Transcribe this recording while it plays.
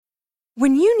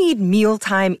When you need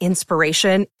mealtime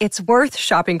inspiration, it's worth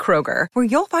shopping Kroger, where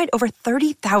you'll find over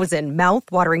 30,000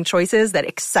 mouth-watering choices that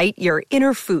excite your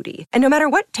inner foodie. And no matter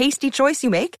what tasty choice you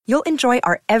make, you'll enjoy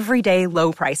our everyday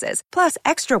low prices, plus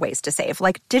extra ways to save,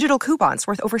 like digital coupons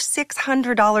worth over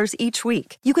 $600 each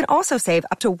week. You can also save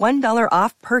up to $1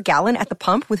 off per gallon at the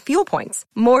pump with fuel points.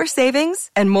 More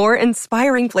savings and more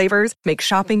inspiring flavors make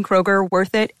shopping Kroger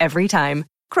worth it every time.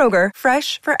 Kroger,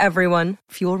 fresh for everyone.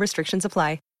 Fuel restrictions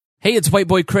apply. Hey, it's White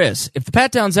Boy Chris. If the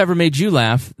Pat Downs ever made you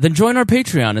laugh, then join our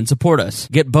Patreon and support us.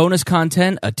 Get bonus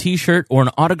content, a t-shirt, or an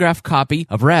autographed copy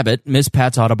of Rabbit, Miss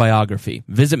Pat's autobiography.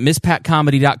 Visit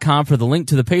MissPatComedy.com for the link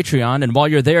to the Patreon, and while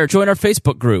you're there, join our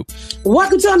Facebook group.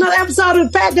 Welcome to another episode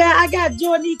of the Pat Down. I got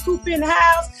Jordan E. Cooper in the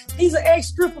house. He's an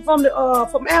ex-stripper from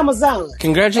Amazon.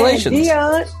 Congratulations. And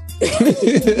Dion.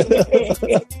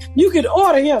 You can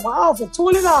order him. I offer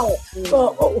 $20.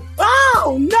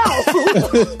 Oh no!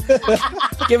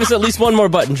 Give us at least one more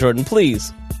button, Jordan,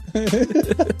 please.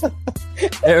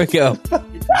 There we go.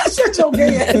 Shut your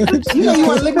gay ass. You know you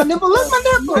want to lick my nipple? Lick my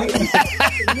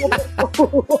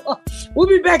nipple. We'll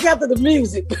be back after the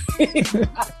music.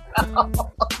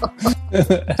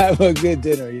 Have a good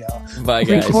dinner, y'all. Bye,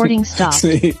 guys. Recording stopped.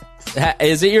 Is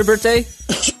it your birthday?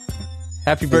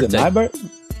 Happy birthday. Is it my birthday?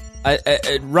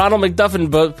 Ronald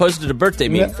McDuffin posted a birthday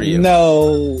meme for you.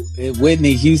 No,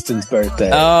 Whitney Houston's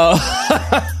birthday. Oh,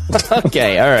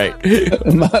 okay, all right.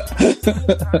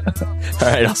 All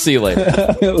right, I'll see you later.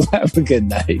 Have a good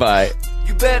night. Bye.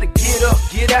 You better get up,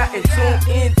 get out, and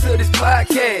tune into this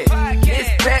podcast.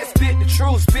 It's Pat spit the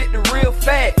truth, spit the real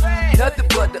fact. Nothing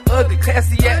but the ugly,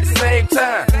 classy at the same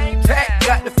time. Pat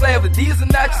got the flavor, these are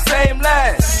not your same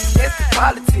lines. That's the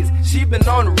politics, she been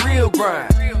on the real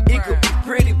grind. It could be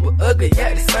pretty but ugly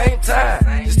at the same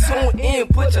time. Just tune in,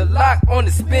 put your lock on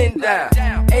the spin down.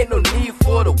 Ain't no need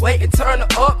for the wait and turn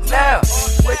it up now.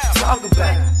 What you talking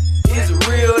about? Is it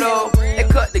real though? And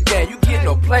cut the game, you get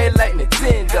no play like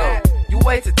Nintendo. You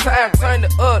wasted time, turn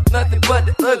it up, nothing but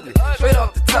the ugly. Straight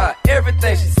off the top,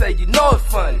 everything she say, you know it's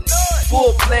funny.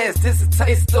 Full blast, this a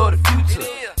taste of the future.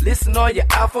 Listen on your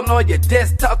iPhone, on your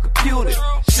desktop computer.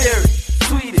 Share it,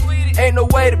 tweet it, ain't no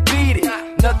way to beat it.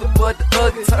 Nothing but the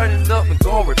ugly, turn it up and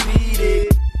gon' repeat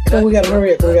it. Oh, we gotta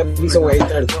hurry up, we gotta be somewhere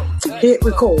 8:30. Hit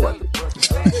record.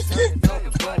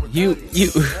 You.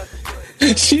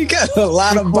 She got a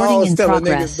lot of balls telling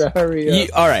niggas to hurry up.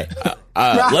 All right.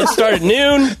 Let's start at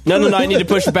noon. No, I need to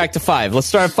push it back to 5. Let's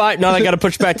start at 5. No, I got to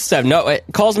push it back to 7. No, it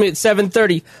calls me at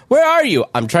 7:30. Where are you?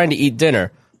 I'm trying to eat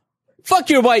dinner. Fuck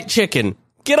your white chicken.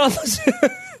 Get on this.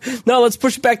 No, let's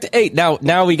push it back to 8.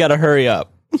 Now we got to hurry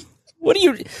up. What do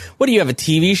you have, a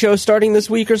TV show starting this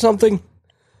week or something?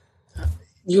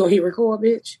 You gonna hit record,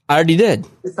 bitch? I already did.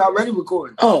 It's already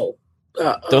recorded. Oh.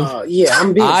 Yeah,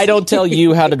 I'm busy. I don't tell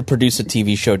you how to produce a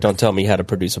TV show. Don't tell me how to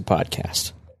produce a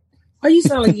podcast. Why you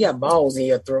sound like you got balls in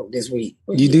your throat this week?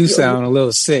 You do sound a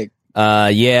little sick.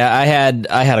 Yeah, I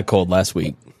had a cold last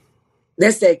week.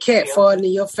 That's that cat farting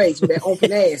in your face with that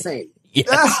open ass, ain't it?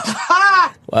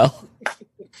 Yes. Well,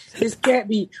 this cat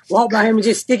be walk by him and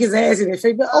just stick his ass in his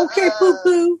face. But okay, poo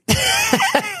poo.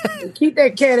 Keep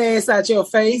that cat ass out your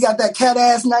face. You got that cat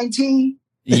ass 19.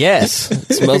 Yes,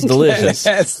 it smells delicious.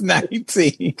 That's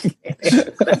 19.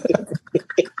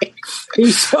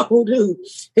 He sure do.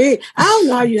 I don't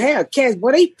know how you have cats,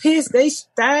 but they piss, they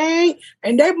stink,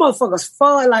 and they motherfuckers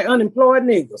fall like unemployed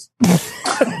niggas.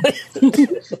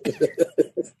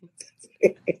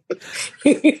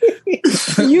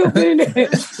 You've been there,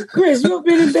 Chris. You've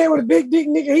been in there with a big dick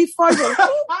nigga. He fucking.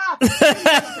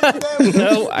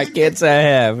 No, I can't say I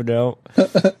have. No.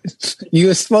 You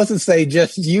were supposed to say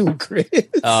just you, Chris.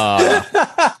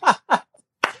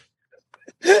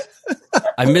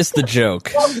 I missed the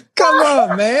joke. Come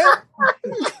on, man.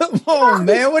 Come on,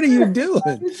 man. What are you doing?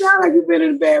 It sounds like you've been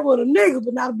in bed with a nigga,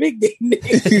 but not a big dick nigga.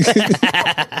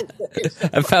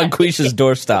 I found Quisha's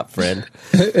doorstop, friend.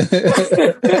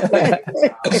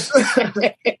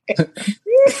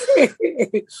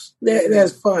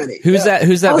 That's funny. Who's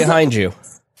that behind you?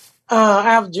 I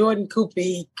have Jordan Cooper.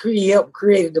 He helped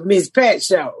create the Miss Pat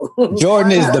show.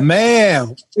 Jordan is the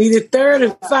man. He's the third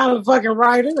and final fucking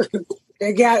writer.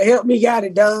 That helped me got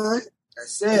it done.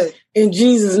 That's it. In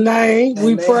Jesus' name, Amen.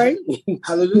 we pray.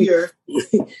 Hallelujah.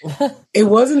 It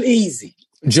wasn't easy.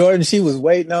 Jordan, she was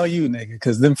waiting on you, nigga,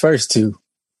 because them first two.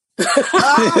 Ain't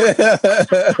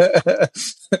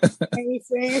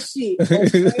saying shit.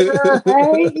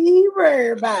 Ain't even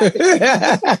worried about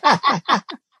it.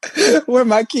 Where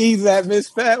my keys at, Miss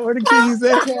Pat? Where the keys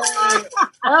at?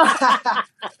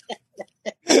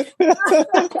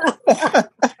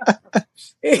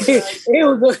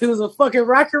 It was a fucking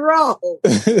rock and roll.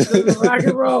 It was rock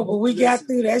and roll, but we got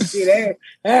through that shit.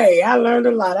 Hey, I learned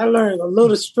a lot. I learned a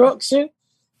little structure,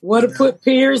 where to put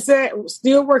periods at.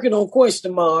 Still working on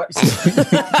question marks.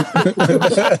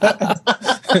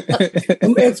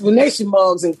 Them explanation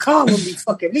marks and comma be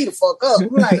fucking me the fuck up. I'm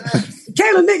like,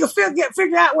 can a nigga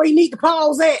figure out where you need to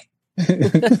pause at?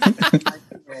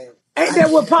 Ain't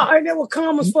that what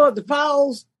commas for, the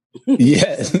pause?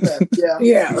 Yes.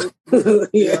 Yeah.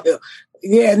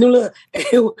 Look,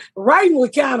 writing was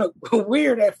kind of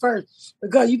weird at first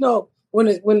because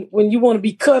when you want to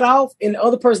be cut off and the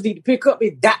other person need to pick up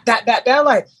it dot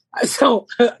like, so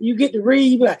you get to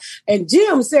read, like, and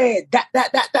Jim said dot.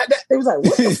 They was like,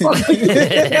 what the fuck are you doing?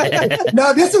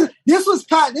 No, this was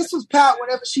Pat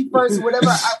whenever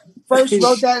I first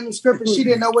wrote that in the script and she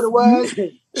didn't know what it was.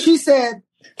 She said,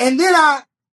 and then I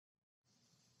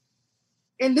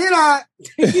what's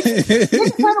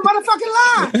the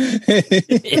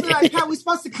motherfucking line? Like, how we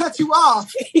supposed to cut you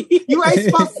off? You ain't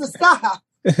supposed to stop.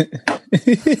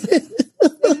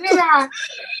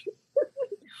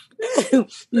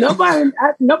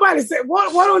 Nobody said, why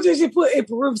don't you just put in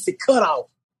parentheses cut off?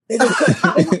 They just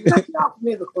cut you off,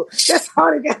 nigga. That's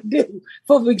all they got to do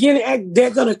for the beginning act. They're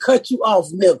gonna cut you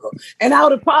off, nigga. And I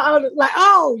would have like,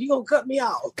 oh, you gonna cut me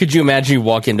off? Could you imagine you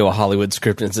walk into a Hollywood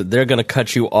script and say they're gonna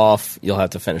cut you off? You'll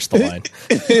have to finish the line.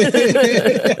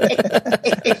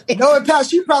 No, and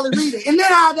Pat, you probably read it, and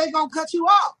then they gonna cut you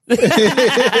off.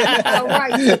 All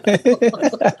right.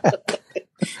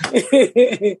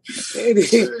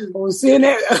 Seeing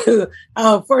that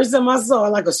first time I saw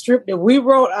like a strip that we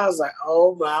wrote, I was like,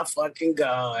 oh my fucking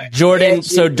God. Jordan,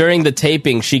 so during the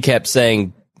taping, she kept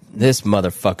saying, this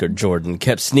motherfucker Jordan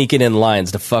kept sneaking in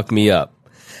lines to fuck me up.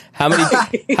 How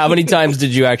many times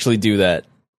did you actually do that?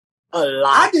 A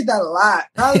lot. I did that a lot.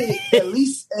 Probably at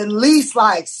least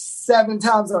like 7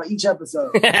 times on each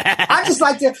episode. I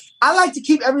like to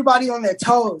keep everybody on their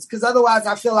toes because otherwise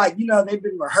I feel like, they've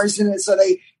been rehearsing it, so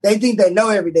they think they know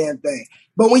every damn thing.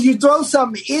 But when you throw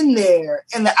something in there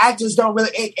and the actors don't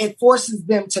really, it forces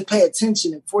them to pay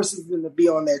attention. It forces them to be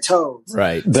on their toes.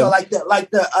 Right. So in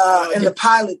the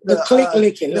pilot, the click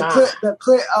licking, the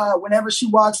clip, whenever she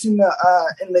walks in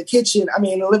the kitchen,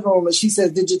 in the living room, and she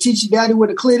says, "Did you teach your daddy what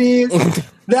a clit is?"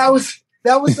 That was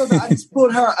something I just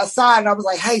pulled her aside and I was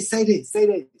like, "Hey, say this."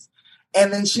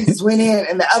 And then she just went in,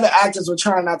 and the other actors were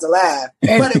trying not to laugh,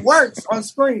 but it works on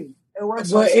screen. It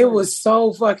was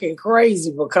so fucking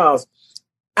crazy because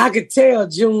I could tell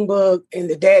Junebug and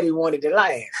the daddy wanted to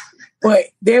laugh, but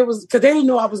because they didn't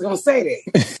know I was going to say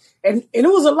that. And it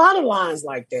was a lot of lines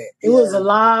like that. It was a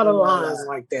lot of lines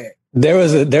like that. There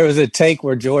was a take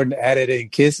where Jordan added in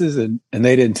kisses and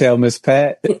they didn't tell Miss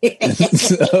Pat.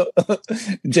 So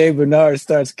Jay Bernard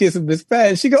starts kissing Miss Pat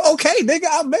and she go, "Okay, nigga,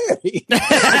 I'm married."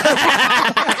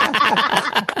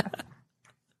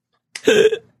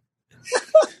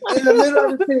 In the middle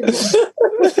of the thing.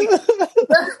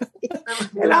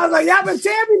 And I was like, y'all been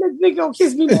telling me this nigga gonna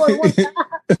kiss me more than one time.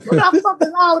 What the fuck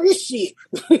is all this shit?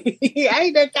 I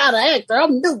ain't that kind of actor.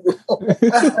 I'm new.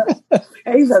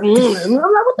 And he's like, I'm like,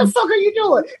 what the fuck are you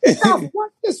doing? Oh,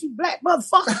 what this, you black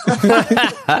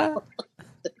motherfucker?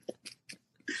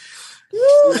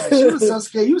 Yeah, she was so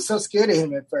scared. You were so scared of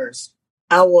him at first.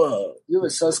 I was. You were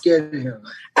so scared of him.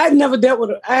 I hadn't dealt with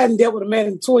a man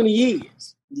in 20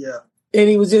 years. Yeah. And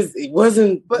it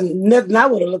wasn't nothing I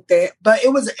would have looked at. But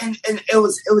it was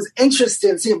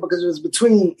interesting to see it because it was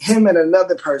between him and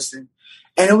another person.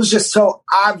 And it was just so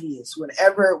obvious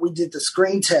whenever we did the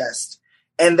screen test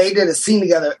and they did a scene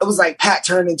together, it was like Pat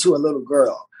turned into a little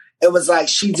girl. It was like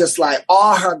she just like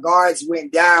all her guards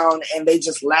went down and they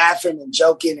just laughing and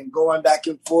joking and going back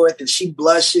and forth and she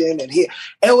blushing and it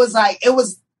was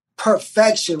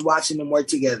perfection watching them work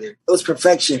together. It was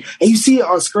perfection. And you see it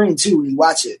on screen too when you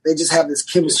watch it. They just have this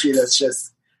chemistry that's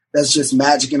just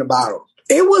magic in a bottle.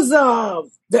 It was I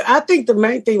think the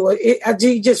main thing was I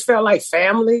just felt like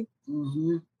family.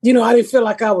 Mm-hmm. I didn't feel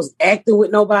like I was acting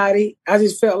with nobody. I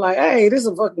just felt like, hey, this is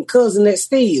a fucking cousin that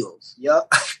steals.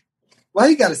 Yep. Why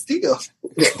you gotta steal?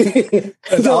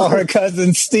 All her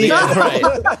cousins steal. Yeah,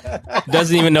 right.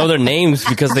 Doesn't even know their names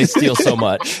because they steal so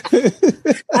much.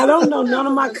 I don't know none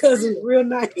of my cousins' real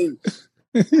names.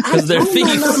 Because they're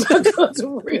thieves. None of my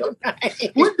cousins' real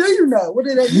names. What do you know? What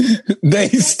did they do? They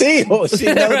steal.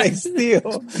 She know they steal.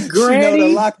 Granny, she know to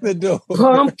lock the door.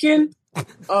 Pumpkin,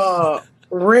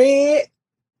 Red,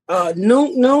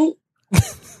 Nook,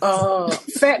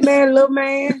 Fat Man, Little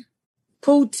Man,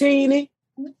 Poutini.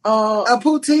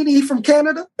 Poutini from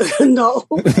Canada? No.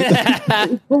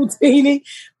 Poutini,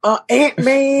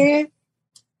 Ant-Man,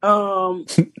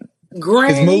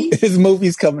 Granny. His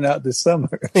movie's coming out this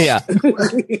summer. Yeah.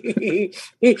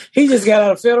 he just got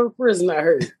out of federal prison, I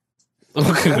heard.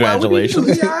 Well,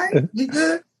 congratulations. He all right? He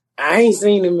good? I ain't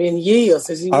seen him in years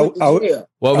since he went to jail.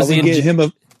 What was Are he we in getting him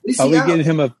a? Is Are he we out? getting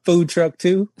him a food truck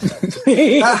too?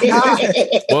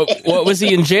 what was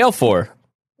he in jail for?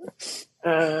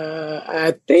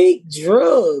 I think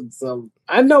drugs.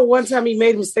 I know one time he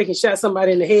made a mistake and shot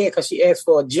somebody in the head because she asked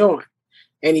for a joint,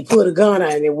 and he put a gun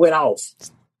out and it went off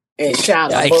and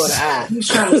shot her Yikes. above the eye. He was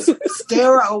trying to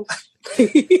stare out.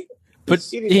 But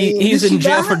Did he's she in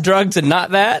jail die? for drugs and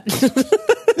not that. she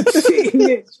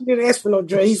didn't ask for no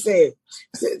drug. He said,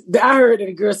 I heard that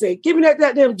the girl said, "Give me that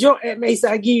goddamn joint at Mace.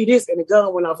 I give you this," and the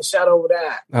gun went off and shot over the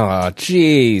eye. Oh,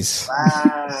 jeez.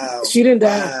 Wow. She didn't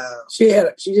die. Wow. She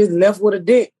just left with a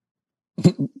dick.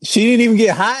 She didn't even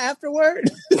get high afterward.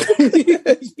 I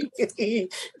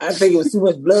think it was too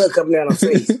much blood coming out of her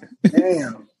face.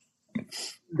 Damn.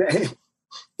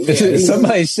 If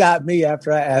somebody shot me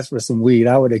after I asked for some weed,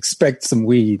 I would expect some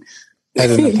weed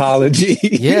as an apology.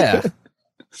 Yeah.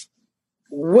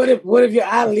 What if your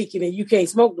eye leaking and you can't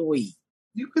smoke the weed?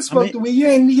 You can smoke the weed.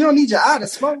 You don't need your eye to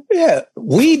smoke. Yeah,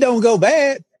 weed don't go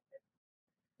bad.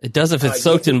 It does if it's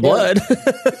soaked in blood.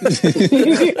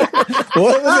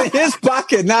 Well, it was in his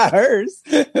pocket, not hers.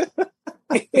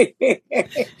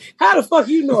 How the fuck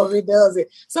you know if it does it?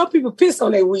 Some people piss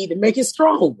on their weed to make it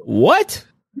stronger. What?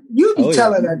 You be Oh, yeah.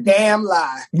 telling a damn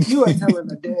lie. You are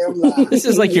telling a damn lie. This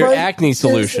is like your First, acne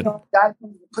solution.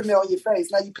 Putting it on your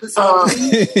face. Now you put on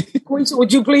your face.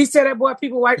 Would you please tell that boy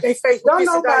people wipe their face? Don't with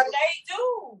know about pissing They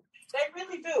do. They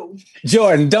really do.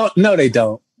 Jordan, don't. No, they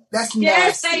don't. That's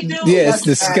Yes, nasty. they do. Yeah, it's That's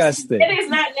disgusting. It is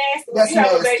not nasty. That's You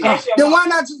have a nasty. baby, that's your Then why mom.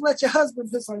 not just let your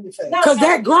husband piss on your face? No. Because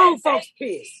that grown folks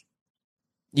piss.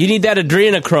 You need that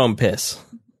adrenochrome piss.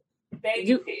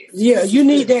 Baby piss. Yeah, you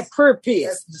need that pure That's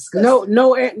piss. disgusting.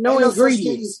 No Ain't such thing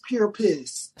ingredients. as pure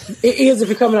piss. It is if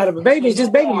it's coming out of a baby. It's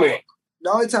just baby milk.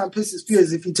 The only time piss is pure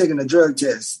is if you're taking a drug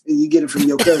test and you get it from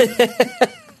your cousin.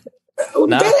 No.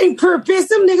 That ain't pure piss.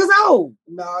 Them niggas old.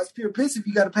 No, it's pure piss if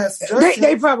you got to pass the drug They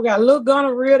test. probably got a little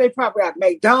gonorrhea. They probably got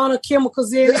McDonald's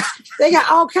chemicals in it. They got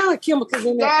all kind of chemicals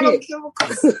in that Got 'em piss.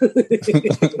 chemicals.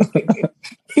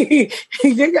 They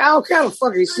got all kind of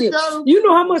fucking shit. You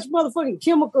know how much motherfucking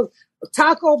chemicals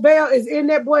Taco Bell is in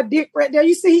that boy dick right there?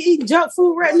 You see he eating junk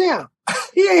food right now.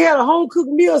 He ain't had a home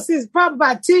cooked meal since probably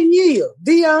about 10 years.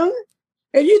 Dion,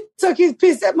 if you took his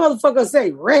piss, that motherfucker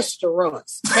say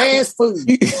restaurants, fast food.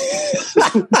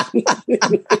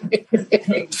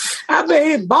 I bet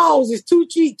his balls is too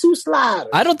cheap, too sliders.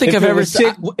 I don't think If I've it ever was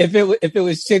if it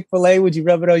was Chick-fil-A, would you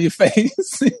rub it on your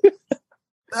face?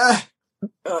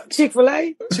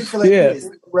 Chick-fil-A? Chick-fil-A Yeah. piss.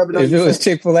 Rub it on If it your was face.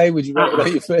 Chick-fil-A, would you rub it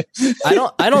on your face? I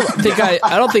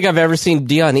don't think I've ever seen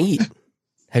Dion eat.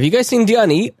 Have you guys seen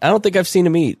Dion eat? I don't think I've seen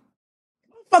him eat.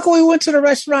 Fuck, we went to the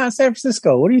restaurant in San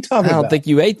Francisco. What are you I talking don't about? think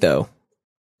you ate though.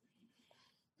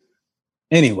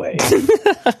 Anyway,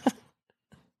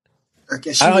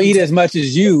 Okay, I don't eat as much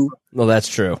as you. Well, that's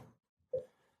true.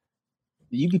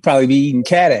 You could probably be eating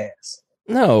cat ass.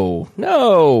 No.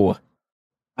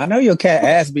 I know your cat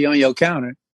ass be on your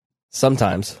counter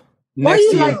Sometimes. Why next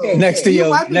you to your like that? next to You your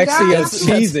wipe it next to down? your That's-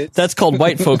 Cheez-Its. That's called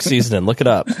white folk seasoning. Look it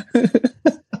up.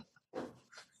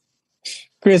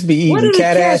 Chris be What eating do the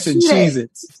cat cats ass and eat at?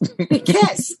 Cheez-Its. The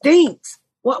cat stinks.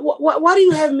 Why do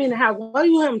you have him in the house? Why do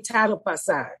you have him tied up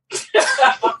outside?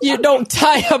 You don't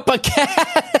tie up a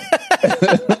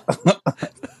cat.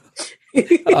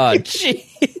 Oh, gee.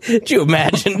 Did you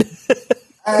imagine?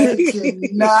 I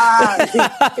cannot.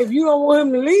 If you don't want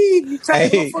him to leave, you tie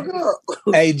Hey. the fuck up.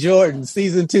 Hey, Jordan,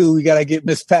 season 2, we got to get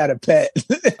Miss Pat a pet.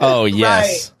 Oh,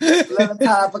 yes. Let him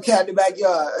tie up a cat in the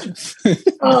backyard.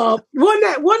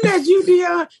 Wasn't that you,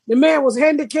 Dion? The man was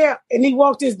handicapped and he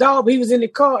walked his dog, but he was in the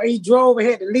car and he drove and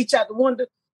had to leach out the window.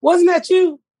 Wasn't that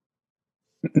you?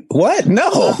 What?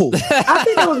 No. I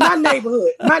think it was my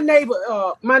neighborhood.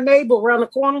 My neighbor around the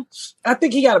corner. I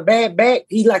think he got a bad back.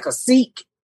 He like a Sikh,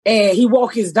 and he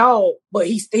walk his dog, but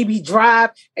he be drive,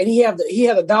 and he had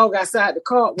a dog outside the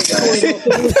car with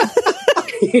the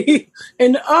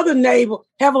and the other neighbor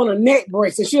have on a neck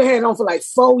brace, and she had it on for like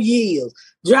 4 years,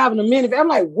 driving a minivan. I'm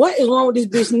like, what is wrong with this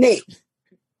bitch neck?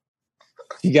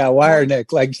 You got wire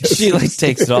neck like She like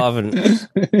takes it off and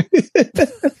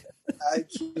I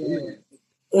can't.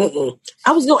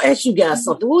 I was gonna ask you guys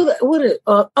something.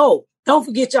 Don't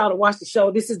forget y'all to watch the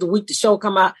show. This is the week the show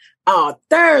come out.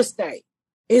 Thursday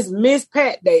is Miss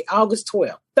Pat Day, August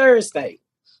 12th. Thursday,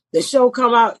 the show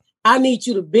come out. I need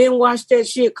you to binge watch that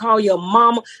shit. Call your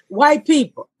mama. White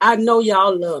people, I know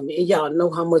y'all love me, and y'all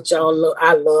know how much y'all love.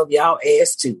 I love y'all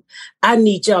ass too. I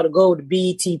need y'all to go to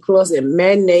BET Plus and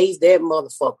mayonnaise that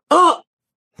motherfucker up.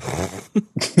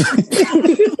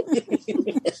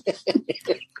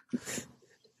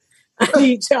 I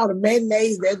need y'all to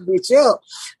mayonnaise that bitch up.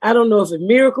 I don't know if it's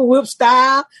Miracle Whip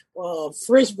style,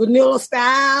 French vanilla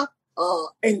style,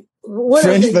 and what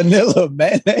French vanilla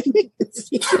mayonnaise.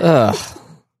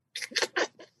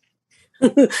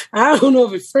 I don't know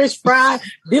if it's French fry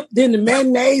dipped in the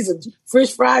mayonnaise or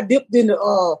French fry dipped in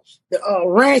the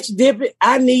ranch dip it.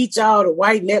 I need y'all to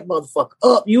whiten that motherfucker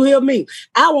up. You hear me?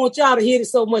 I want y'all to hit it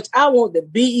so much. I want the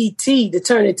BET to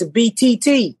turn into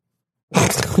BTT.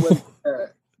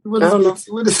 What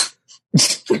is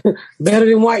Better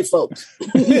than white folks.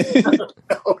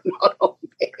 No,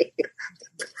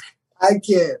 I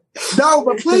can't. No,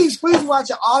 but please watch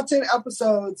it. All 10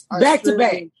 episodes are back to back.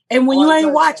 streaming. And when you ain't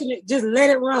One watching it, just let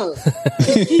it run. Put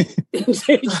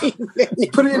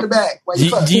it in the back. While you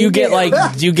fuck. Do you get like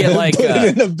Put it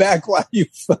in the back while you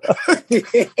fuck.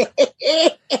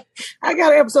 I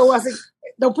got an episode where I said,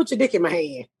 don't put your dick in my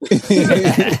hand.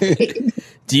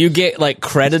 do you get like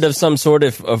credit of some sort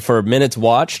for minutes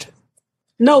watched?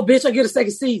 No, bitch, I get a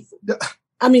second season.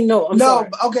 I mean, no, I'm sorry.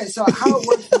 Okay, so how it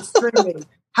works in streaming?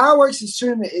 How it works in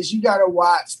streaming is you got to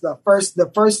watch the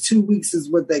first 2 weeks is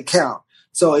what they count.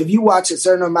 So if you watch a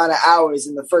certain amount of hours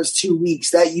in the first 2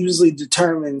 weeks, that usually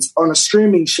determines on a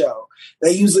streaming show.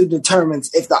 That usually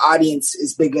determines if the audience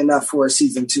is big enough for a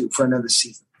season 2 for another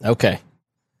season. Okay.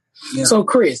 Yeah. So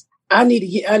Chris, I need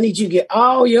you to get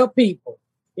all your people.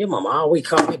 Your mama always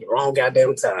call me the wrong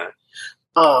goddamn time.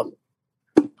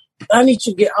 I need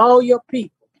you to get all your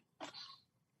people.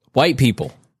 White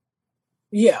people.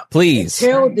 Yeah. Please.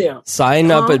 Tell them.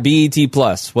 Sign up at BET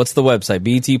Plus. What's the website?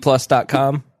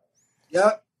 BETplus.com?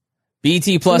 Yep.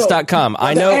 BETplus.com.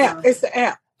 I know. It's the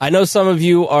app. I know some of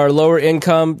you are lower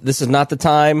income. This is not the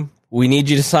time. We need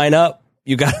you to sign up.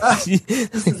 You got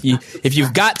if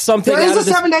you've got something there out is of a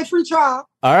this, 7-day free trial.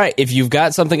 all right. If you've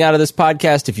got something out of this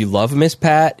podcast, if you love Miss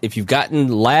Pat, if you've gotten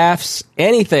laughs,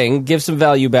 anything, give some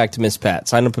value back to Miss Pat.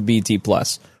 Sign up for BET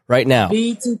Plus right now.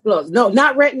 BET Plus. No,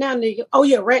 not right now, nigga. Oh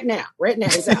yeah, right now. Right now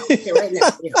it's out. Okay, right now.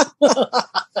 Yeah.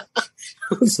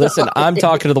 Listen, I'm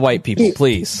talking to the white people.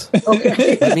 Please,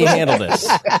 Okay. let me handle this.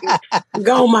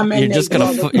 Go on, my man. You're just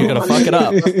gonna fuck it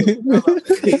up.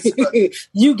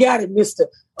 You got it, Mr.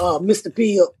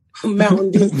 Pibb,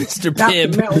 Mountain Dew, Mr. Dr.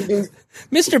 Pibb. Mountain Dew.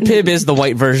 Mr. Pibb is the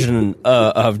white version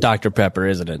of Dr. Pepper,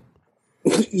 isn't it?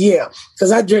 Yeah,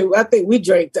 because I think we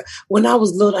drank. When I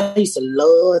was little, I used to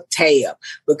love Tab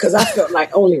because I felt like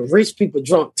only rich people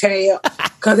drunk Tab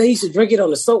because they used to drink it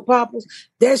on the soap operas.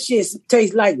 That shit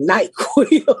tastes like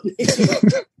NyQuil.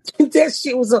 That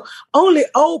shit was only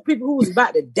old people who was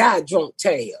about to die drunk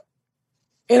Tab.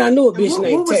 And I knew a bitch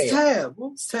named Tab.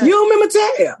 What was Tab? You don't remember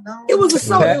Tab? No. It was a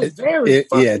soap. It was very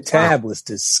fucking Tab fun. was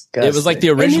disgusting. It was like the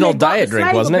original diet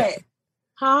drink, wasn't it? Back.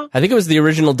 Huh? I think it was the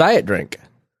original diet drink.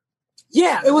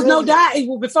 Yeah, it was no diet.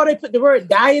 Before they put the word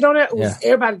diet on it, was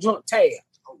everybody drunk Tab.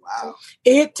 Oh, wow.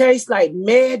 It tastes like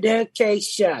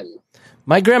medication.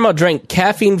 My grandma drank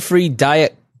caffeine-free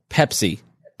diet Pepsi.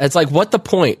 It's like, what the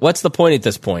point? What's the point at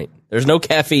this point? There's no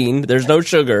caffeine. There's no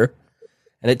sugar.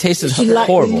 And it tasted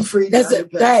horrible. That's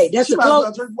the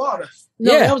close. Drink water.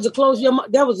 No, Yeah. that was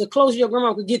the close your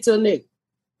grandma could get to a nigga.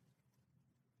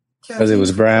 Because it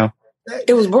was brown.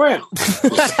 It was brown.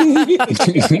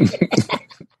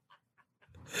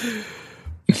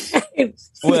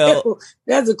 Well,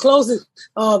 that's the closest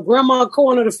grandma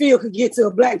corner of the field could get to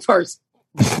a black person.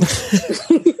 I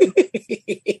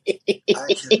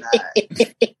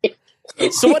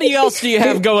cannot. So what else do you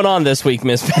have going on this week,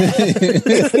 Miss Pat?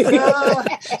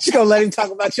 She's going to let him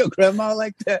talk about your grandma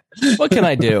like that? What can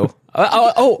I do?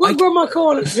 What grandma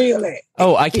corner feel at?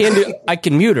 Oh, I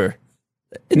can mute her.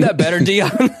 Isn't that better,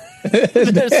 Dion?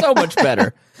 They're so much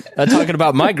better. Not talking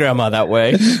about my grandma that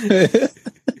way.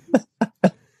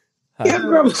 Yeah,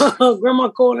 grandma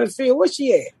corner field. Where's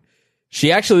she at?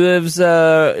 She actually lives.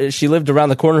 She lived around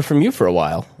the corner from you for a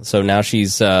while, so now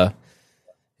she's in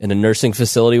a nursing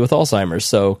facility with Alzheimer's.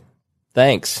 So,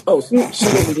 thanks. Oh, she won't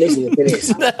be listening to this.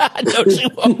 No, she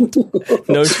won't.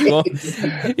 No, she won't.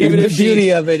 Even The if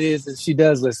beauty of it is that she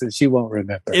does listen, she won't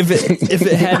remember. if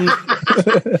it hadn't.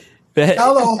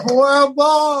 Hello,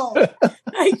 horrible.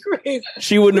 Hey, Chris.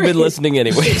 She wouldn't have been listening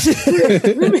anyways.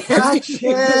 I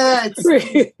can't.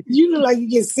 Chris, you look like you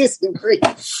get system,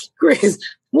 Chris. Chris,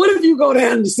 what if you go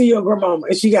down to see your grandmama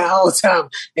and she got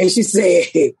Alzheimer's and she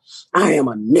said, I am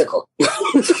a nickel.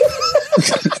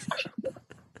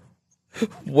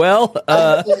 Well,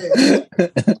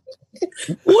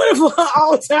 What if her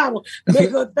all time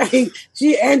make her think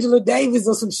she Angela Davis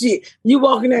or some shit? You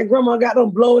walk in there, grandma got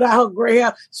them blowed out her gray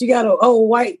hair. She got an old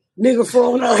white nigga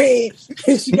fro on her head,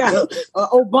 and she got a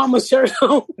Obama shirt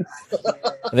on.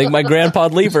 I think my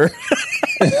grandpa'd leave her.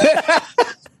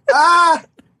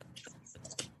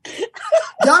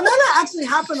 Y'all know that actually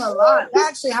happened a lot. That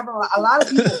actually happened a lot. A lot of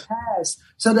people pass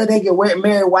so that they can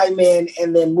marry white men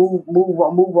and then move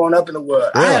on up in the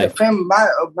world. Really? I had a family.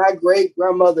 My great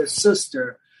grandmother's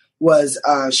sister was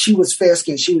she was fair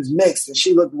skinned. She was mixed and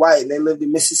she looked white. They lived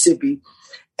in Mississippi.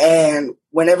 And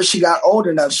whenever she got old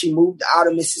enough, she moved out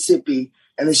of Mississippi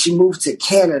and then she moved to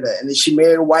Canada. And then she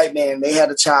married a white man. They had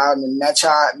a child, and then that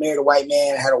child married a white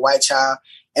man and had a white child.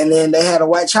 And then they had a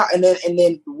white child. And then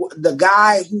the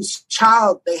guy whose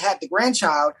child they had, the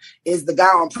grandchild, is the guy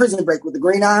on Prison Break with the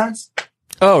green eyes.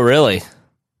 Oh, really?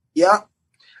 Yeah.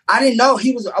 I didn't know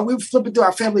he was. We were flipping through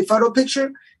our family photo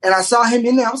picture, and I saw him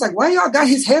in there. I was like, why y'all got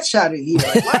his headshot in here?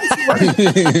 Like,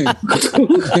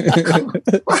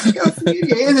 why is he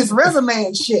in his resume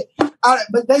and shit?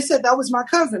 But they said that was my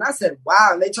cousin. I said,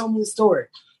 wow. And they told me the story.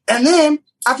 And then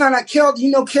I found out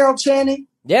Carol Channing?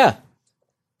 Yeah.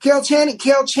 Carol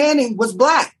Channing was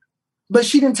black, but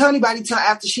she didn't tell anybody till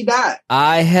after she died.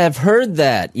 I have heard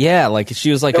that. Yeah, like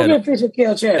she was like an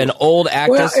old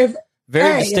actress. Well,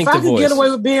 very distinctive if I could voice. get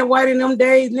away with being white in them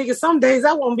days, nigga, some days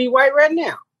I won't be white right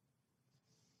now.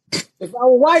 If I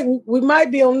were white, we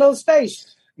might be on those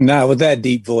stations. Nah, with that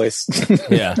deep voice.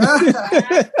 Yeah.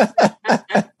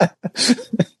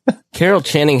 Carol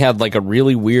Channing had like a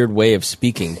really weird way of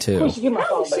speaking too. She get my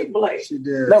phone back. She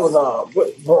did. That was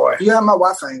boy. Yeah, my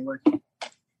Wi-Fi ain't working.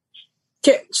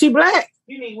 She black.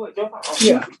 You need what? Your phone?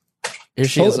 Yeah. Here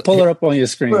she is. Pull her up on your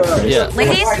screen. Yeah.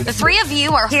 Ladies, the three of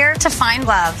you are here to find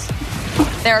love.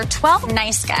 There are 12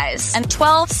 nice guys and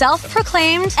 12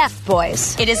 self-proclaimed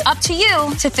F-boys. It is up to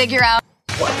you to figure out.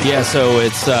 Yeah, so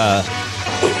it's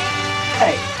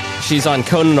she's on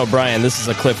Conan O'Brien. This is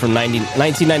a clip from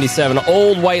 1997.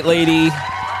 Old white lady,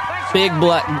 big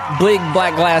black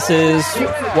glasses,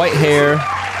 white hair.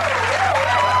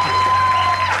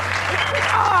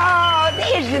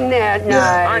 Isn't that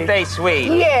nice? Aren't they sweet?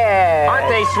 Yeah. Aren't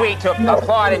they sweet to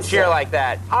applaud and cheer like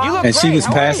that? You look And great. she was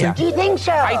How are passing? you? Do you think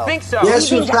so? I think so. Yeah,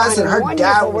 she was passing. Her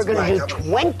dad was We're going to black. do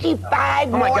 25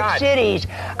 my more God. cities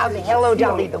of the Hello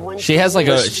Dolly. The one She has like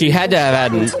she had to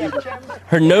have had,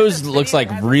 her nose looks like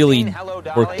really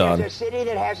worked on. There's a city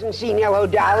that hasn't seen Hello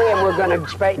Dolly, and we're going to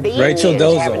the Rachel Indians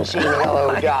Dolezal. haven't seen Hello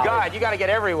Dolly. God, you got to get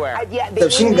everywhere. The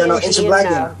She ain't got no Indians inch of black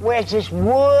in in, her. where's this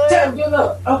wood? Tell her,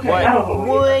 look. Okay, What? I don't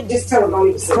know. Wood Just tell her don't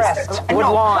even say crest. that. Wood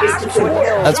lawn.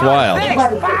 That's wild.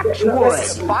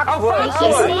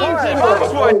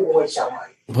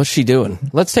 What's she doing?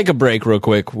 Let's take a break real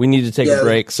quick. We need to take a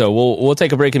break, so we'll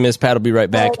take a break, and Miss Pat will be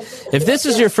right back. If this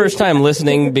is your first time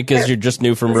listening because you're just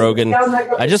new from Rogan,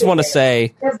 I just want to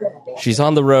say she's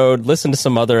on the road. Listen to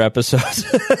some other episodes.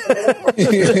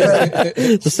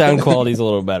 The sound quality's a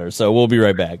little better, so we'll be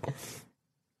right back.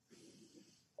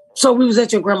 So we was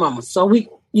at your grandmama's. So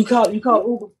you called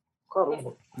Uber? Called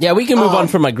Uber. Yeah, we can move on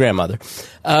from my grandmother.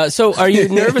 So are you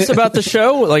nervous about the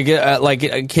show? Like,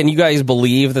 can you guys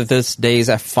believe that this day is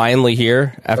finally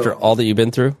here after all that you've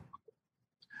been through?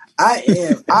 I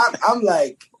am. I'm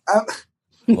like.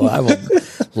 Well, I will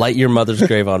light your mother's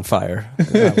grave on fire. I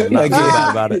will not be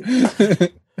mad about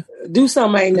it. Do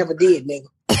something I ain't never did, nigga.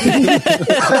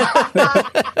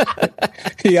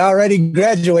 He already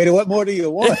graduated. What more do you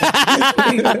want?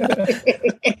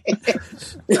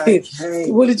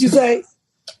 What did you say?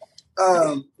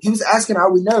 He was asking,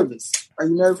 "Are we nervous? Are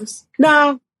you nervous?"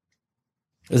 No,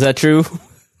 Is that true,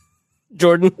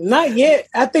 Jordan? not yet.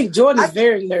 I think Jordan is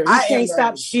very nervous. He can't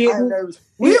stop I'm shitting. nervous.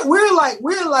 We're like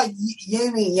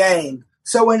yin and yang.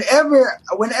 So whenever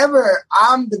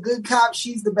I'm the good cop,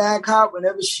 she's the bad cop.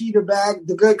 Whenever she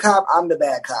the good cop, I'm the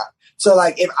bad cop. So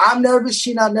like if I'm nervous,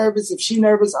 she not nervous. If she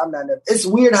nervous, I'm not nervous. It's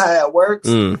weird how that works.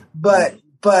 But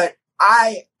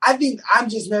I think I'm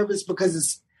just nervous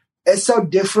because it's so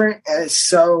different and it's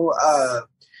so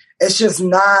it's just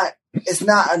not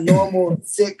a normal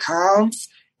sitcom.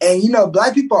 And you know,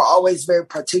 Black people are always very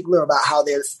particular about how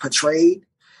they're portrayed.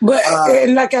 But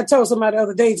and like I told somebody the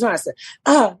other day, I said,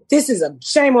 this is a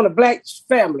shame on a black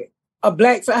family.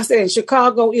 I said, in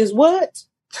Chicago is what?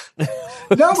 No,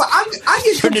 but I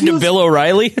get Turned into Bill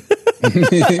O'Reilly.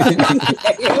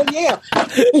 Hell yeah.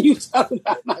 You talking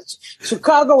about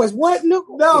Chicago is what? No,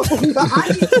 but I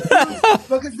get confused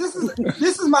because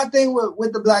this is my thing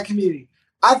with the Black community.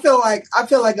 I feel like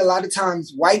a lot of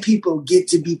times white people get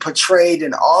to be portrayed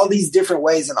in all these different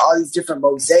ways and all these different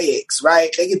mosaics,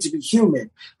 right? They get to be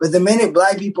human. But the minute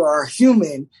black people are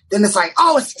human, then it's like,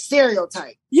 oh, it's a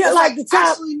stereotype. Yeah, it's like the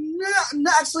time.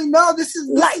 Actually, no, this is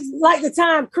like the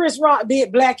time Chris Rock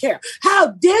did black hair. How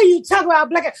dare you talk about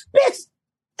black hair? Bitch,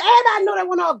 everybody know that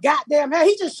went off goddamn hair.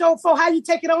 He just showed for how you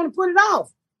take it on and put it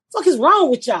off. What the fuck is wrong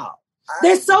with y'all?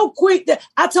 They're so quick that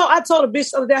I told a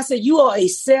bitch the other day, I said, you are a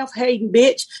self-hating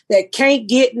bitch that can't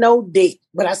get no dick.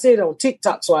 But I said it on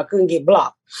TikTok so I couldn't get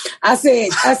blocked. I said,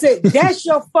 that's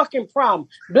your fucking problem.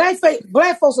 Black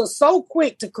folks are so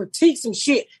quick to critique some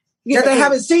shit that they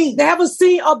haven't seen. They haven't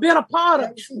seen or been a part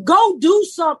of. Go do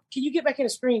something. Can you get back in the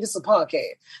screen? This is a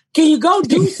podcast. Can you go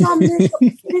do something?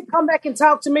 Come back and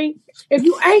talk to me. If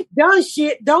you ain't done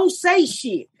shit, don't say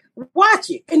shit. Watch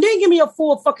it. And then give me a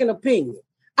full fucking opinion.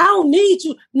 I don't need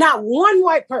you, not one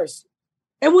white person.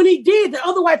 And when he did, the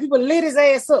other white people lit his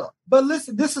ass up. But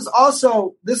listen, this is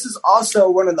also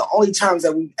one of the only times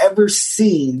that we've ever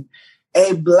seen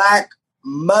a black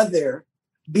mother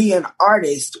be an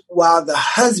artist while the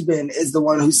husband is the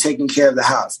one who's taking care of the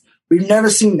house. We've never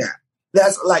seen that.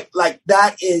 That's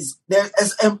that is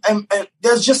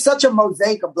there's just such a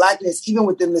mosaic of blackness even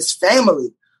within this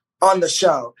family on the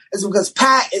show. It's because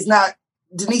Pat is not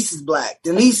Denise is black.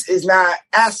 Denise is not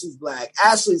Ashley's black.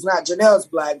 Ashley's not Janelle's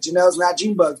black. Janelle's not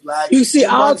Junebug's black. You see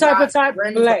all type of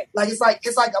black. Like it's like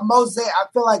a mosaic. I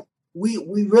feel like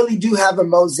we really do have a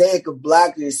mosaic of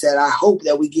blackness that I hope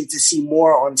that we get to see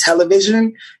more on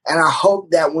television, and I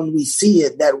hope that when we see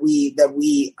it, that we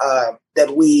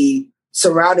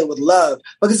surround it with love.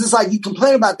 Because it's like you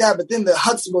complain about that, but then the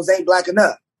Huxtables ain't black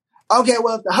enough. Okay,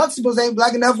 well if the Huxtables ain't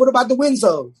black enough, what about the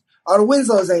Winslows? Or the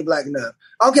Winslows ain't black enough.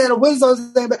 Okay, the Winslows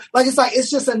ain't black. Like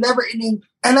it's just a never ending.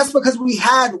 And that's because we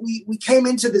came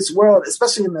into this world,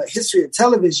 especially in the history of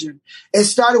television. It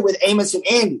started with Amos and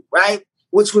Andy, right?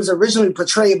 Which was originally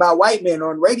portrayed by white men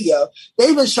on radio. They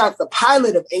even shot the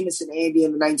pilot of Amos and Andy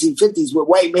in the 1950s with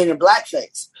white men in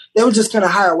blackface. They were just going to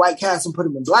hire a white cast and put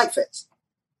them in blackface.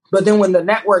 But then when the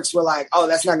networks were like, oh,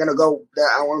 that's not going to go,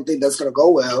 I don't think that's going to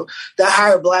go well, they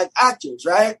hired black actors,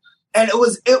 right? And it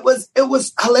was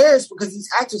hilarious because these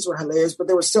actors were hilarious, but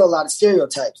there were still a lot of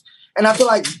stereotypes. And I feel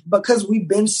like because we've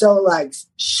been so like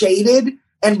shaded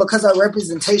and because our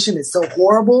representation is so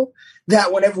horrible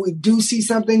that whenever we do see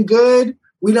something good,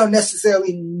 we don't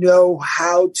necessarily know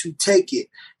how to take it.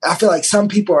 I feel like some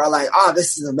people are like, oh,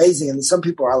 this is amazing. And some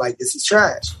people are like, this is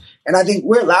trash. And I think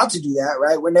we're allowed to do that,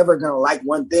 right? We're never going to like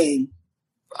one thing.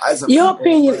 Your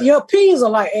opinions are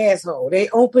like asshole. They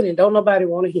open and don't nobody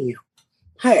want to hear.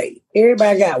 Hey,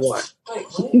 everybody got one.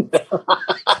 What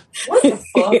the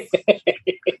fuck?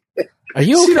 Are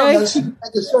you okay? She's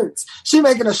making shirts. She's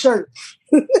making a shirt.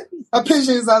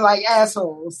 Opinions are like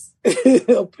assholes.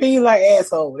 Opinions like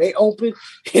asshole. They open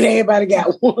and everybody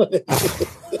got one.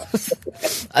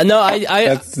 No, I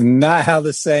that's not how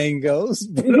the saying goes,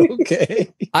 but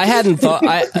okay. I hadn't thought.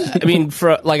 I mean,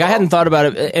 I hadn't thought about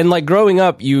it. And like growing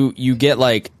up, you get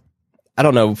like, I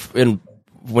don't know,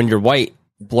 when you're white,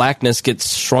 blackness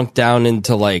gets shrunk down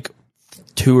into like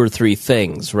 2 or 3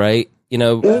 things, right? You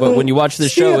know, but when you watch the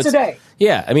show, it's today.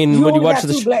 Yeah, I mean, when you watch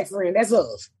the show, black friend, that's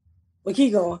us. But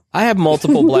keep going. I have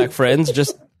multiple black friends,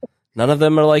 just none of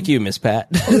them are like you, Miss Pat.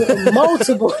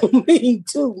 Multiple, me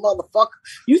too, motherfucker.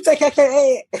 You think I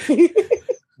can't add?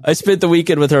 I spent the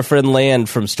weekend with our friend Land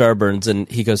from Starburns, and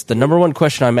he goes, the number one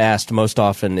question I'm asked most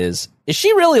often is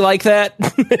she really like that?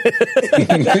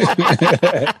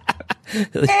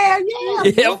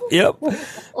 Yeah. Yep.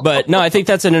 But no, I think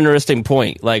that's an interesting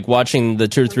point. Like watching the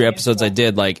 2 or 3 episodes I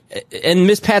did, like, and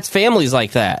Miss Pat's family's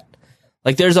like that.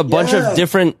 Like there's a bunch of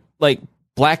different like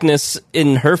blackness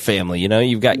in her family. You know,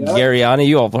 you've got Garyana.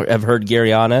 You all have heard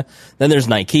Garyana. Then there's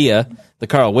Nikea, the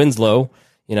Carl Winslow.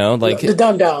 You know, like the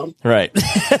dumb down, right?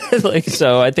 Like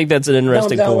so, I think that's an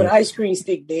interesting dumb point. With ice cream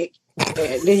stick dick,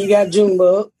 and then you got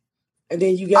Junebug. And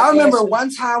then you got. I remember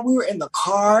one time we were in the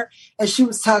car and she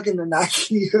was talking to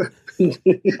Nikea.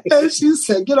 And she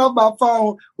said, "Get off my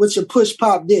phone with your push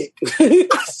pop dick."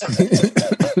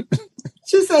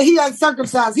 She said he got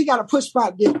circumcised. He got a push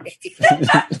pop dick.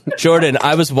 Jordan,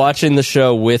 I was watching the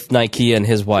show with Nikea and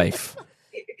his wife,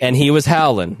 and he was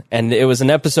howling. And it was an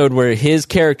episode where his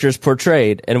character's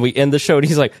portrayed, and we end the show, and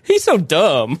he's like, "He's so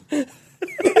dumb."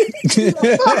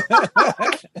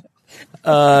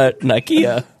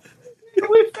 Nikea.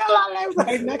 We fell out there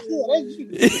like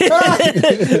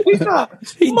Nikea. We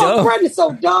thought, Brendan's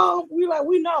so dumb. We like,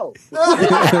 we know.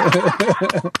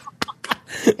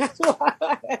 That's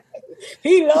why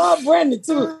he loved Brendan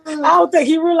too. I don't think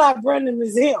he realized Brendan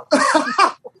was him.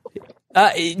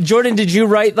 Jordan, did you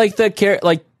write like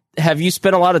have you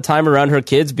spent a lot of time around her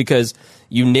kids because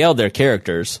you nailed their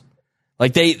characters?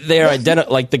 Like they are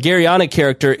like the Garyana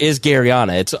character is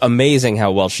Garyana. It's amazing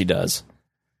how well she does.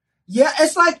 Yeah,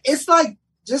 it's like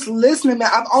just listening, man.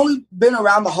 I've only been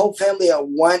around the whole family at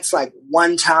once, like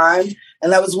one time.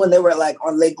 And that was when they were like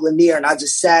on Lake Lanier, and I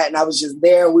just sat and I was just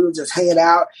there. We were just hanging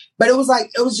out. But it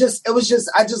was just,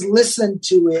 I just listened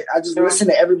to it. I just listened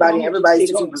to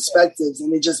everybody's different perspectives,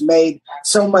 and it just made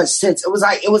so much sense. It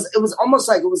was almost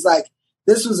like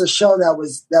this was a show that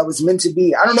was meant to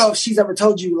be. I don't know if she's ever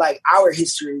told you like our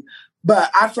history,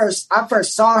 but I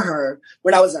first saw her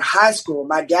when I was in high school.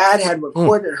 My dad had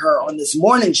recorded her on this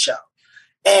morning show.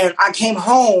 And I came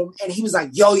home and he was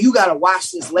like, yo, you got to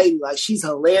watch this lady. Like, she's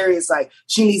hilarious. Like,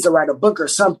 she needs to write a book or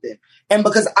something. And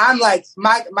because I'm like,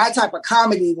 my type of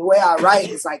comedy, the way I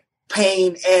write is like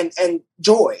pain and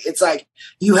joy. It's like,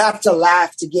 you have to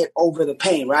laugh to get over the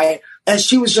pain, right? And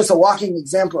she was just a walking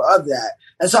example of that.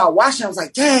 And so I watched her. I was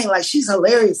like, dang, like, she's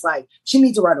hilarious. Like, she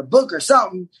needs to write a book or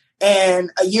something. And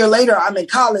a year later, I'm in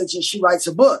college and she writes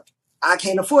a book. I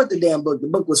can't afford the damn book. The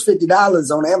book was $50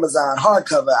 on Amazon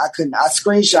hardcover. I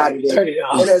screenshotted it.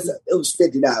 $30. It was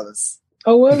 $50.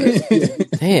 Oh, was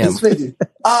it? Damn. It was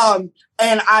 $50.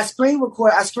 And I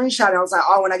screenshot it. I was like,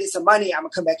 oh, when I get some money, I'm gonna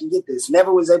come back and get this.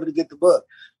 Never was able to get the book.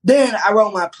 Then I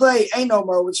wrote my play, Ain't No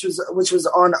More, which was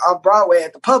on Broadway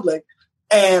at the Public.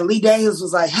 And Lee Daniels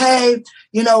was like, hey,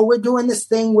 we're doing this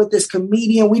thing with this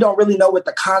comedian. We don't really know what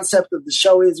the concept of the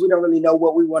show is. We don't really know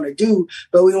what we want to do,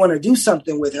 but we want to do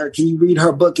something with her. Can you read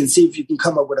her book and see if you can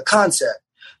come up with a concept?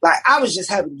 Like, I was just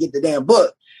happy to get the damn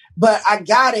book, but I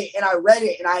got it and I read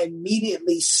it and I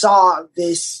immediately saw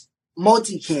this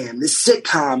multicam, this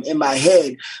sitcom in my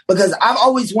head, because I've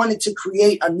always wanted to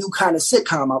create a new kind of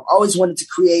sitcom. I've always wanted to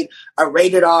create a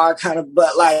rated R kind of,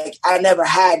 but like I never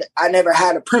had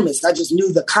a premise. I just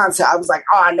knew the concept. I was like,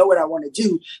 oh, I know what I want to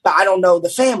do, but I don't know the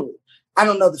family.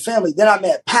 Then I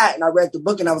met Pat and I read the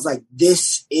book and I was like,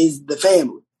 this is the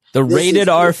family. The rated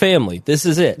R family. This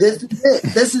is it.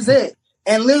 This is it.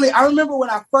 And literally, I remember when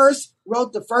I first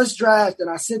wrote the first draft and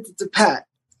I sent it to Pat.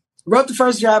 Wrote the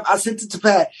first draft. I sent it to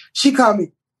Pat. She called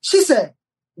me. She said,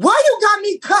 why you got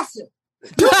me cussing?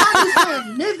 You got me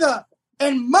saying nigga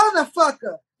and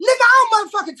motherfucker. Nigga, I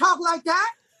don't motherfucking talk like that.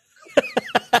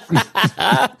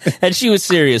 And she was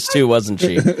serious too, wasn't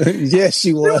she? Yes,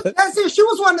 she was. That's it. She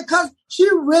was one to cuss. She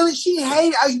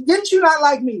hated. Didn't you not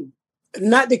like me?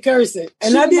 Not the cursing.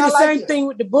 And I did the same thing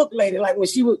with the book lady. Like when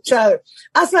she would try to,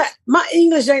 I was like, my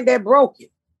English ain't that broken.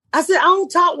 I said, I don't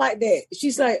talk like that.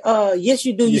 She's like, yes,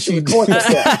 you do. You should record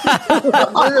yourself.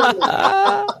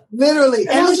 Literally.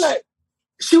 And I was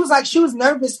like, she was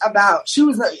nervous about,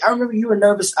 I remember you were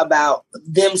nervous about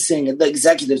them singing, the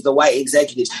executives, the white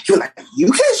executives. You were like, you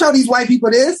can't show these white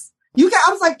people this. I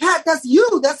was like, Pat, that's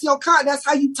you. That's your that's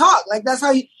how you talk. Like, that's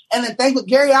how you, and then thankfully,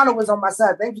 Garyana was on my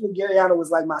side. Thankfully, Garyana was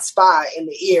like my spy in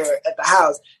the ear at the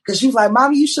house. Cause she was like,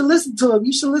 Mommy, you should listen to him.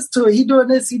 You should listen to him. He doing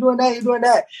this, he doing that, he doing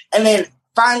that. And then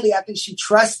finally, I think she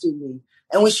trusted me.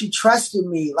 And when she trusted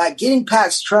me, like getting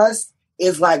Pat's trust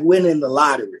is like winning the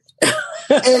lottery.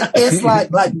 It's like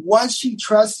once she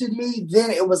trusted me,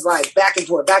 then it was like back and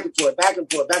forth.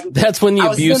 That's when the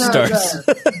abuse starts.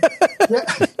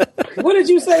 What did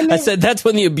you say, Nick? I said that's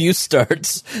when the abuse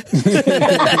starts.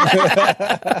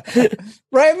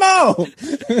 Raymond!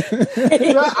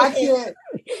 I can't.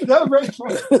 No,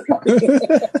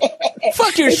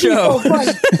 fuck your show.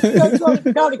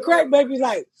 Call the crack baby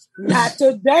like, not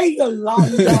today, you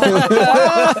long.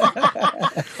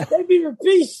 They be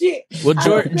repeat shit. Well,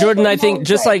 Jordan, I think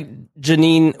just like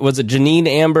Janine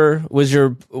Amber was your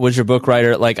book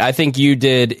writer. Like I think you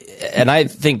did, and I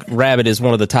think Rabbit is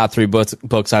one of the top 3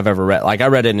 books I've ever read. Like I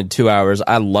read it in 2 hours.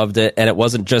 I loved it, and it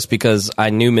wasn't just because I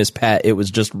knew Miss Pat. It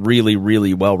was just really,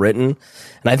 really well written, and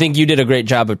I think you did a great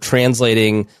job of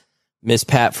translating Miss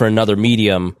Pat for another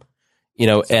medium.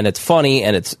 And it's funny,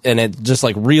 and it just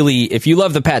like really, if you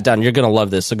love the Pat Down, you're gonna love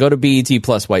this. So go to BET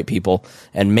Plus, white people,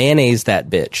 and mayonnaise that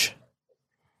bitch.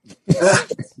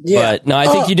 Yeah. But no, I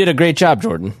think you did a great job,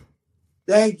 Jordan.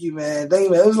 Thank you, man.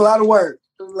 It was a lot of work.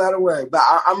 But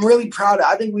I'm really proud of it.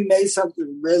 I think we made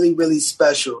something really, really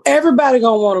special. Everybody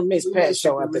gonna want a Miss Pat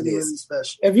show after this. Really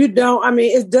special. If you don't, I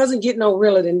mean, it doesn't get no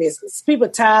realer than this. People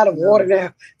tired of watered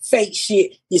down fake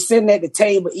shit. You're sitting at the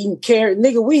table eating carrot.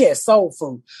 Nigga, we had soul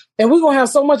food. And we're gonna have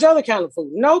so much other kind of food.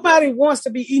 Nobody wants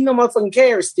to be eating no motherfucking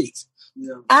carrot sticks.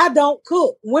 Yeah. I don't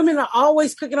cook. Women are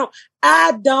always cooking on.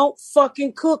 I don't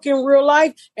fucking cook in real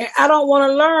life, and I don't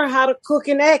want to learn how to cook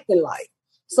and act in life.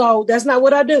 So that's not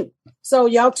what I do. So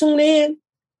y'all tune in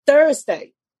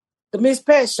Thursday, the Miss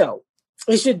Pat Show,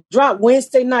 It should drop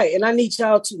Wednesday night, and I need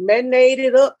y'all to marinate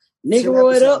it up,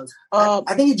 nigger it up.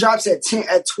 I think it drops at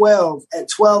 12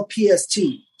 PST.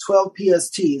 12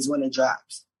 PST is when it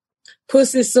drops.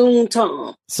 Pussy Soon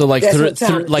Tom. So like That's what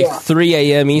time it 3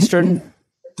 a.m. Eastern?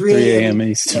 3 a.m.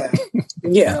 Eastern.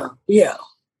 Yeah.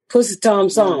 Pussy Tom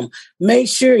song. Make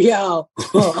sure y'all.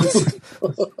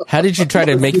 How did you try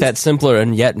to make that simpler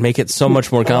and yet make it so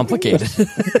much more complicated?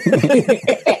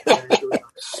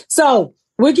 So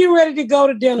we're getting ready to go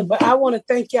to dinner, but I want to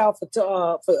thank y'all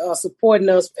for supporting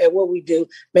us at what we do.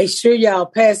 Make sure y'all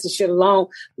pass the shit along.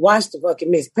 Watch the fucking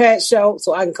Miss Pat show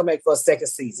so I can come back for a second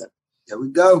season. There we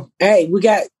go. Hey, we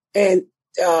got, and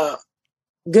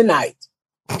good night.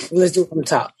 Let's do it from the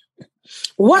top.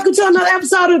 Welcome to another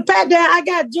episode of the Pat Down. I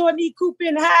got Jordan E. Cooper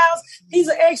in the house. He's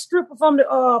an ex-stripper from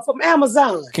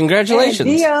Amazon. Congratulations.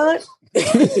 And Dion.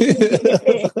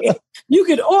 You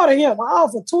can order him. I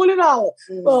offer $20.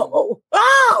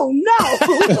 Oh no!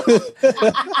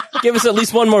 Give us at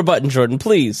least one more button, Jordan,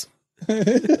 please.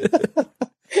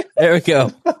 There we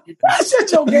go.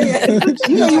 Shut your gay ass.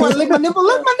 You know you want to lick my nipple?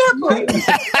 Lick my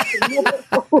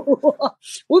nipple.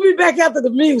 We'll be back after the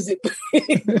music.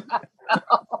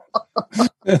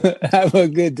 Have a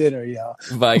good dinner, y'all.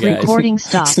 Bye, guys. Recording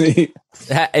stop.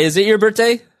 Is it your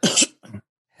birthday?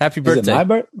 Happy birthday. Is it my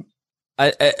birthday?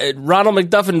 Ronald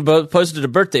McDuffin posted a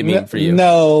birthray meme for you.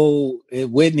 No,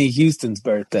 Whitney Houston's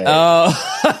birthday. Oh,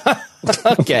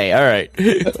 okay. All right.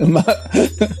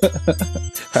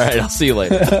 All right. I'll see you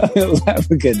later. Have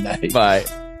a good night. Bye.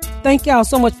 Thank y'all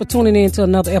so much for tuning in to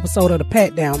another episode of The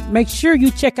Pat Down. Make sure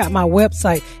you check out my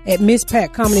website at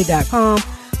misspatcomedy.com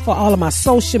for all of my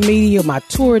social media, my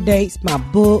tour dates, my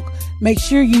book. Make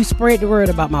sure you spread the word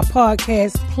about my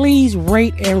podcast. Please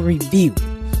rate and review.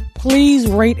 Please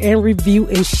rate and review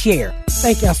and share.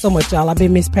 Thank y'all so much, y'all. I've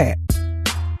been Miss Pat.